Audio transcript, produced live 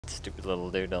stupid little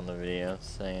dude on the video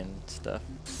saying stuff,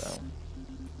 so.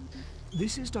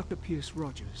 This is Dr. Pierce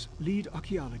Rogers, lead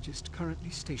archaeologist currently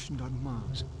stationed on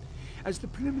Mars. As the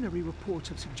preliminary reports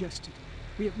have suggested,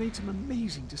 we have made some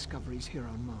amazing discoveries here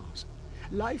on Mars.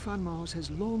 Life on Mars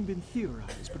has long been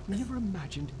theorized, but we never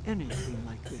imagined anything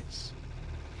like this.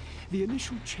 The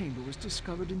initial chamber was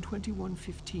discovered in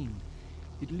 2115.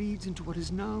 It leads into what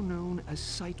is now known as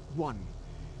Site 1.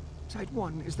 Site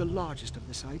 1 is the largest of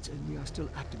the sites, and we are still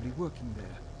actively working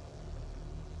there.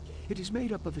 It is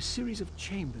made up of a series of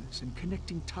chambers and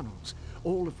connecting tunnels,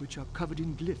 all of which are covered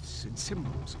in glyphs and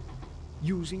symbols.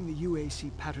 Using the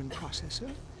UAC pattern processor,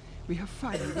 we have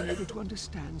finally been able to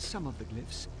understand some of the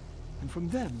glyphs, and from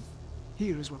them,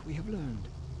 here is what we have learned.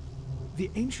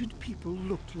 The ancient people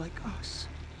looked like us,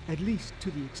 at least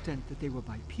to the extent that they were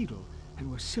bipedal and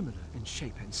were similar in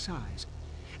shape and size.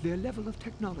 Their level of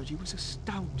technology was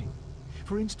astounding.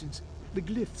 For instance, the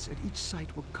glyphs at each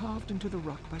site were carved into the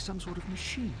rock by some sort of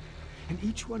machine, and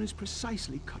each one is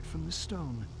precisely cut from the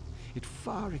stone. It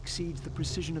far exceeds the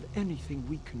precision of anything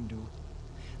we can do.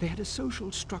 They had a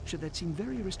social structure that seemed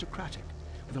very aristocratic,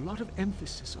 with a lot of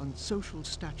emphasis on social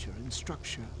stature and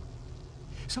structure.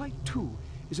 Site 2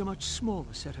 is a much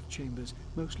smaller set of chambers,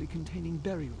 mostly containing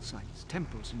burial sites,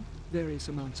 temples, and various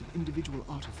amounts of individual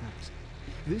artifacts.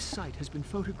 This site has been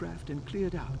photographed and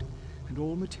cleared out, and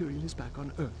all material is back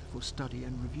on Earth for study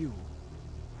and review.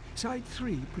 Site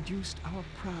 3 produced our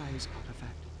prize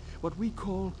artifact, what we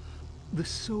call the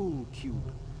Soul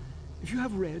Cube. If you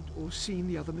have read or seen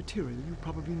the other material, you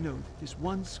probably know that this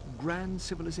once grand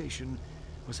civilization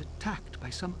was attacked by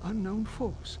some unknown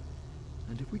force.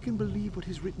 And if we can believe what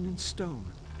is written in stone,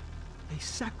 they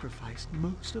sacrificed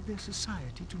most of their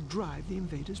society to drive the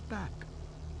invaders back.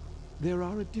 There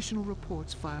are additional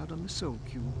reports filed on the Soul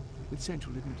Cube with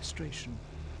Central Administration.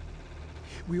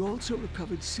 We also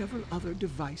recovered several other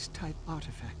device-type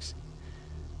artifacts.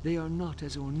 They are not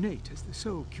as ornate as the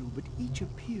Soul Cube, but each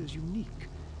appears unique.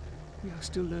 We are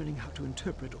still learning how to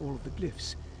interpret all of the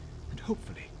glyphs, and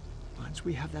hopefully, once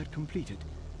we have that completed,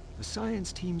 the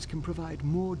science teams can provide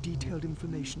more detailed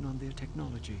information on their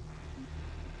technology.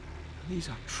 These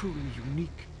are truly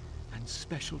unique and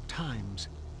special times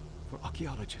for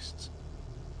archaeologists.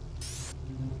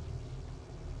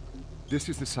 This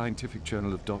is the Scientific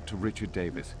Journal of Dr. Richard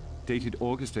Davis, dated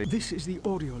August 8th. This is the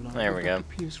audio log There of we Dr. go.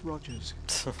 Pierce Rogers.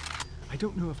 I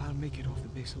don't know if I'll make it off the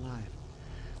base alive.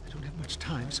 I don't have much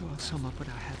time, so I'll sum up what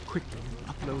I have quickly and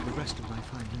upload the rest of my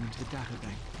finding into the data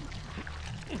bank.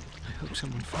 I hope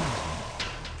someone finds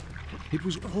it. It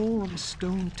was all on the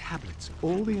stone tablets,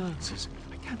 all the answers.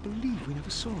 I can't believe we never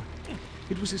saw it.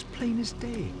 It was as plain as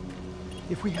day.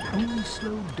 If we had only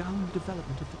slowed down the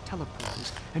development of the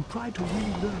teleporters and tried to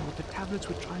really learn what the tablets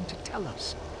were trying to tell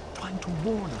us, trying to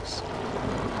warn us.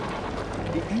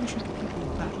 The ancient people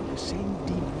battled the same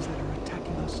demons that are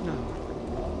attacking us now.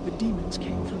 The demons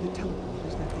came through the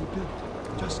teleporters that they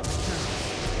built, just like that.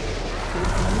 They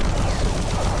connected us so we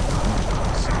drive them back to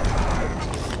us.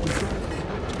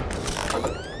 I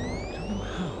don't know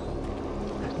how.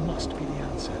 That must be the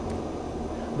answer.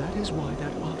 That is why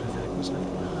that artifact was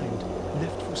left behind,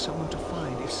 left for someone to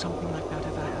find if something like that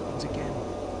ever happens again.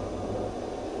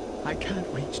 I can't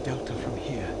reach Delta from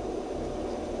here.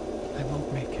 I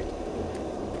won't make it.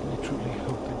 I truly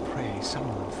hope and pray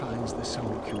someone finds the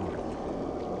Soul Cube.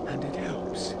 And it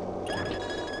helps.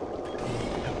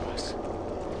 Help us.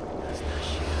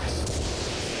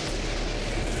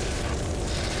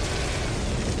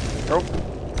 Nope.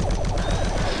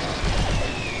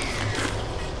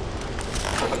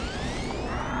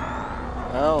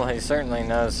 Well, he certainly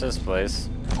knows his place.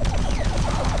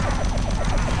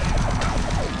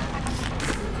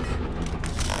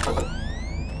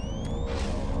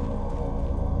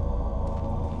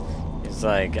 He's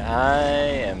like, I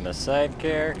am a side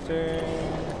character.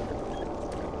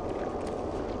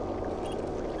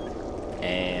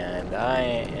 And I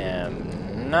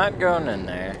am not going in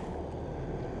there.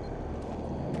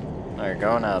 Or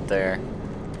going out there.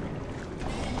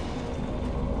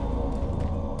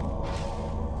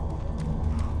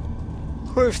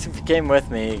 Or if he came with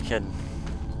me, he could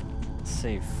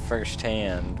see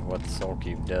firsthand what the Soul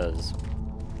Cube does.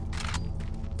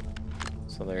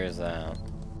 So there is that.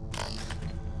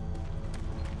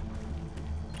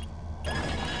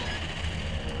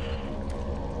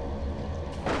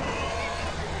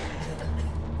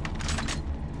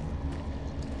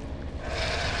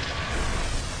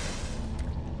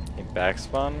 He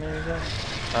backspawned me again?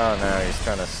 Oh no, he's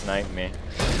trying to snipe me.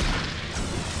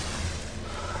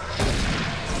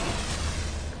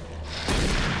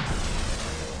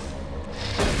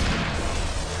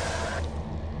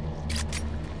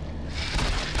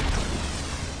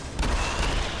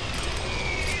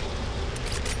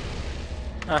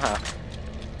 Haha.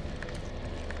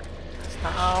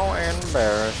 How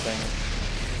embarrassing.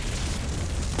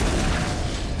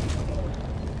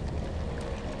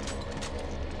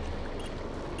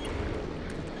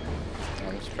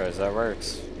 I'm surprised that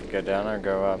works. You go down or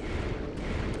go up?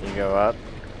 You go up,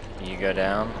 you go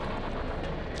down.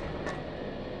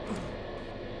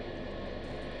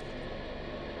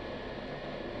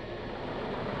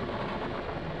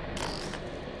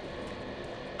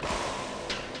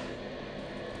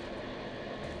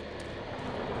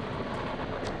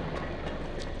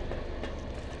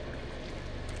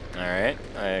 Alright,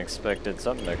 I expected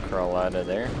something to crawl out of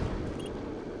there.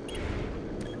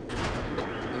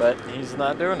 But he's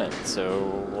not doing it,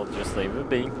 so we'll just leave it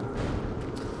be.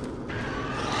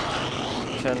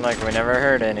 Pretend like we never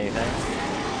heard anything.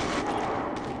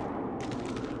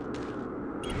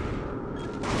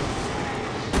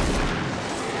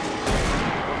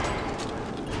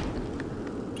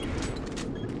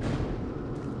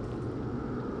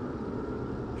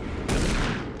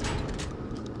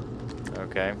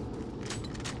 Okay.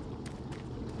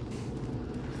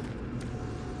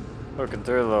 Looking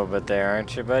through a little bit there,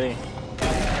 aren't you, buddy?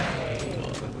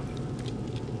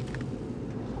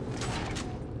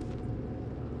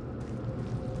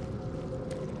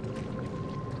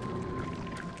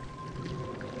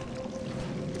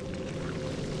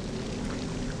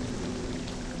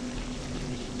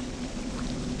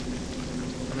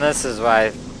 And this is why I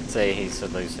say he's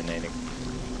hallucinating.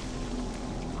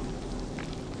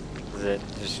 It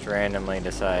just randomly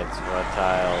decides what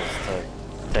tiles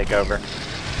to take over.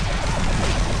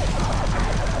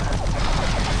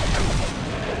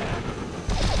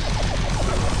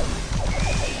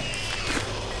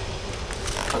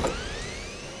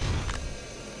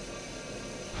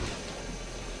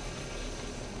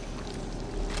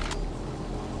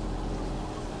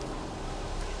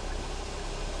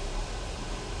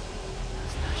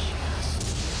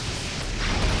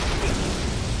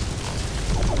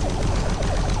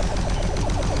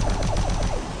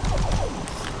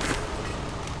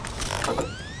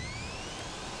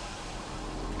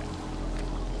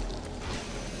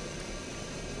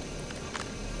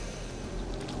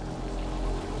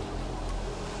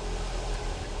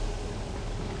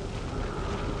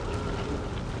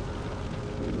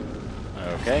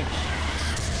 Okay.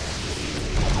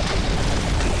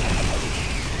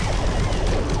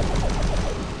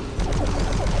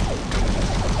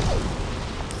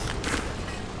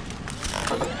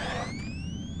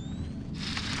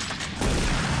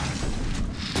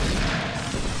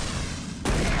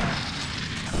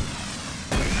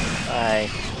 Bye.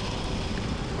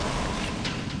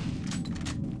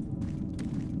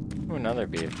 Ooh, another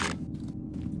BFG.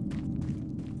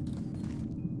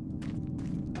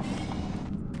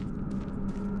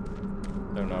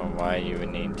 Don't know why you would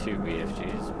need 2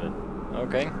 BFGs, but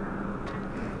okay.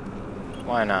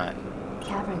 Why not?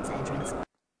 Cavern's entrance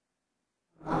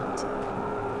locked.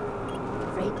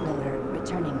 Freight loader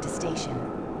returning to station.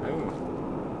 Ooh.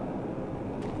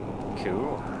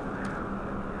 Cool.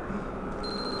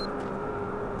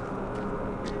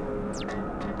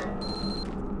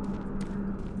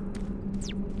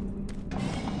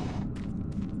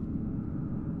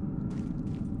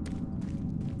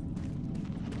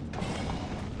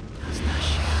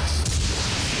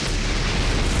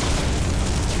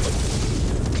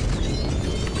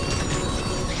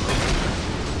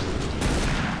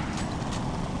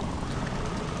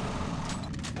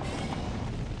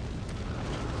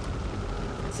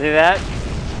 See that?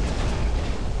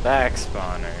 Back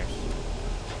spawners.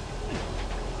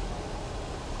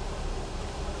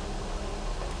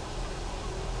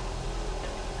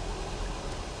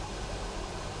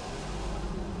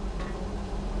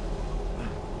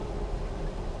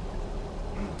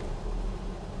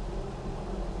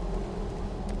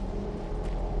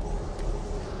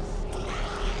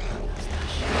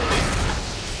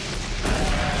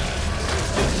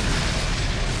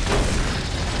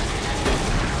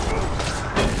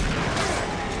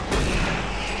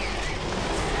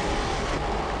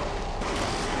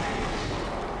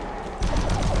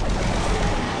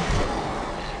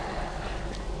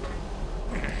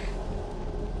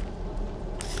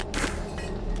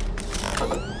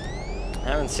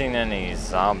 Haven't seen any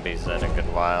zombies in a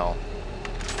good while.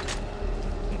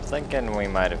 I'm thinking we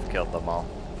might have killed them all.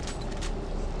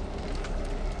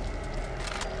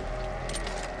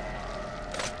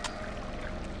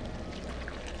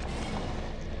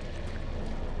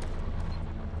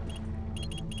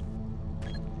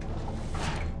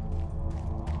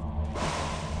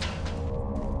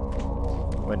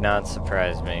 Would not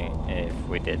surprise me if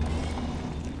we did.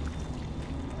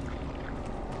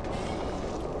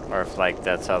 Or if, like,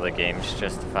 that's how the game's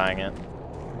justifying it.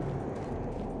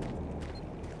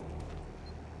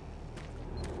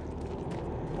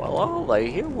 Well, all I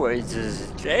hear was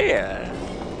is there.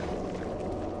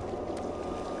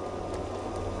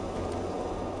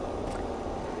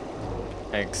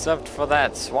 Except for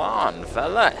that swan,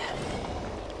 fella.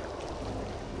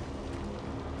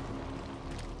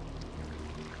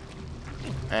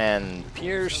 And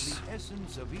Pierce. The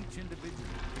essence of each individual.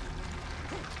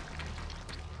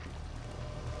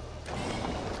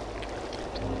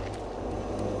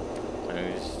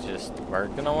 Who's just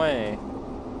working away.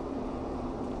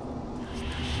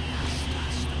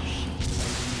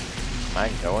 Am I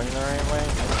going the right way?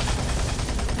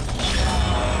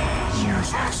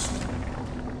 Jesus.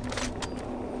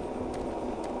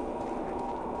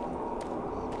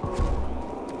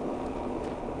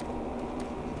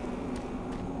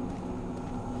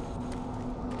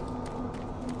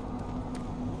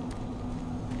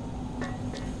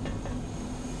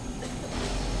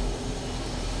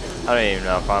 I don't even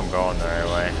know if I'm going the right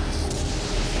way.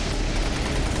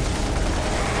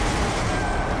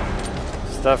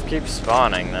 Stuff keeps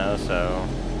spawning though, so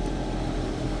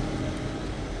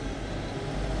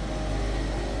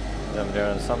I'm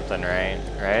doing something right,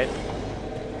 right?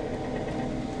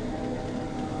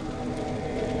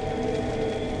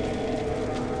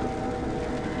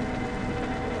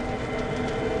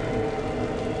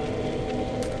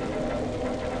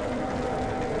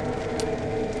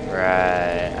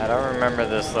 Right. I don't remember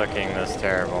this looking this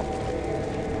terrible.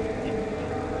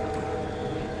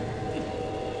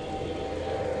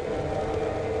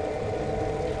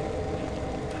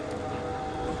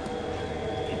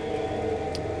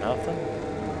 Nothing?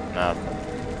 Nothing.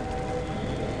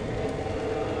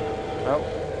 Oh.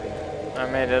 I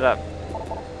made it up.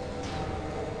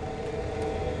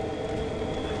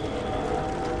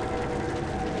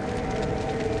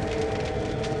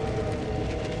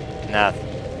 Nothing.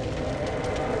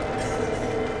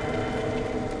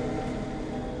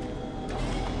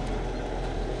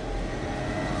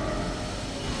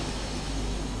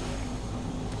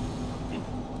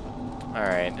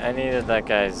 Alright, I needed that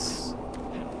guy's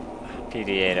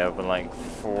PD-8 to open like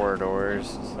 4 doors,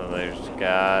 so there's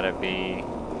gotta be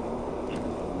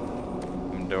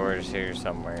some doors here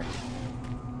somewhere.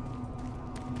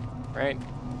 Right?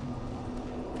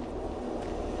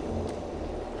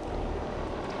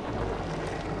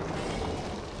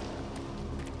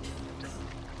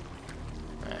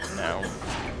 No.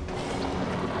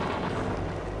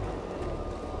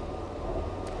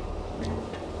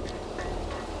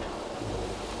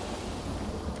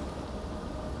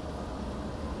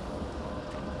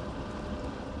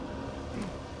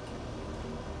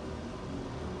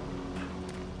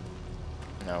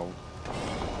 No.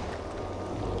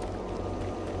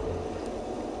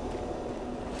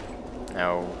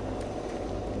 No.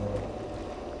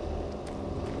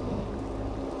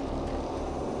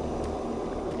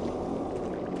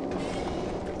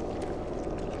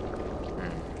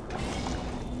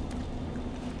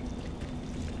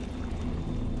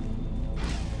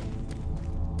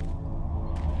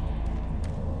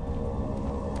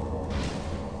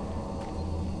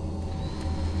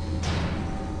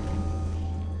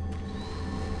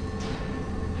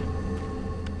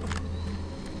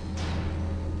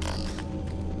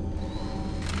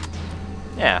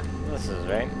 Yeah, this is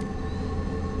right.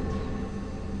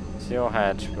 Seal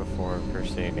hatch before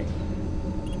proceeding.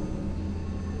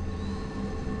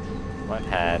 What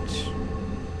hatch?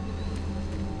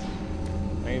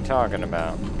 What are you talking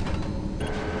about?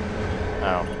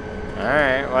 Oh.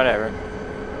 Alright, whatever.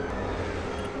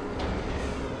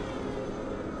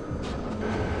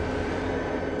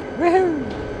 Woohoo!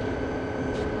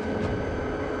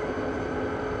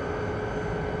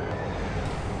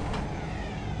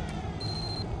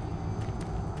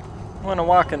 I want to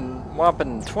walk in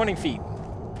whopping 20 feet.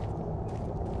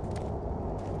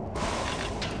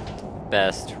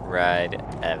 Best ride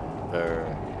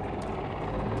ever.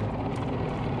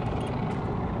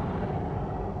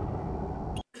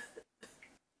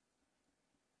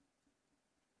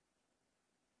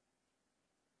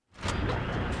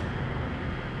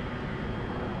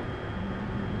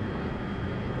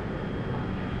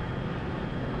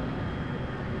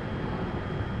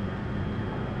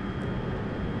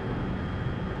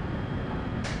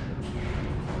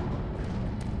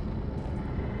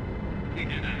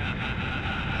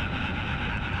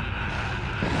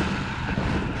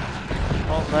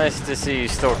 Well, nice to see you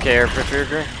still care,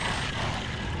 Patricia.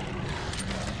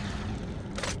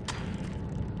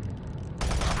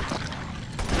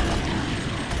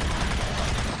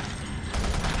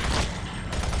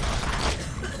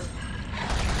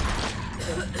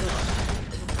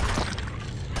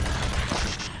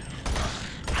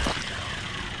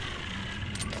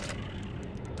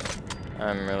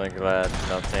 I'm really glad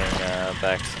nothing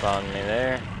backspawned me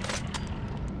there.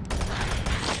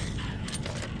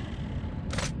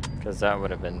 Because that would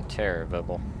have been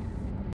terrible.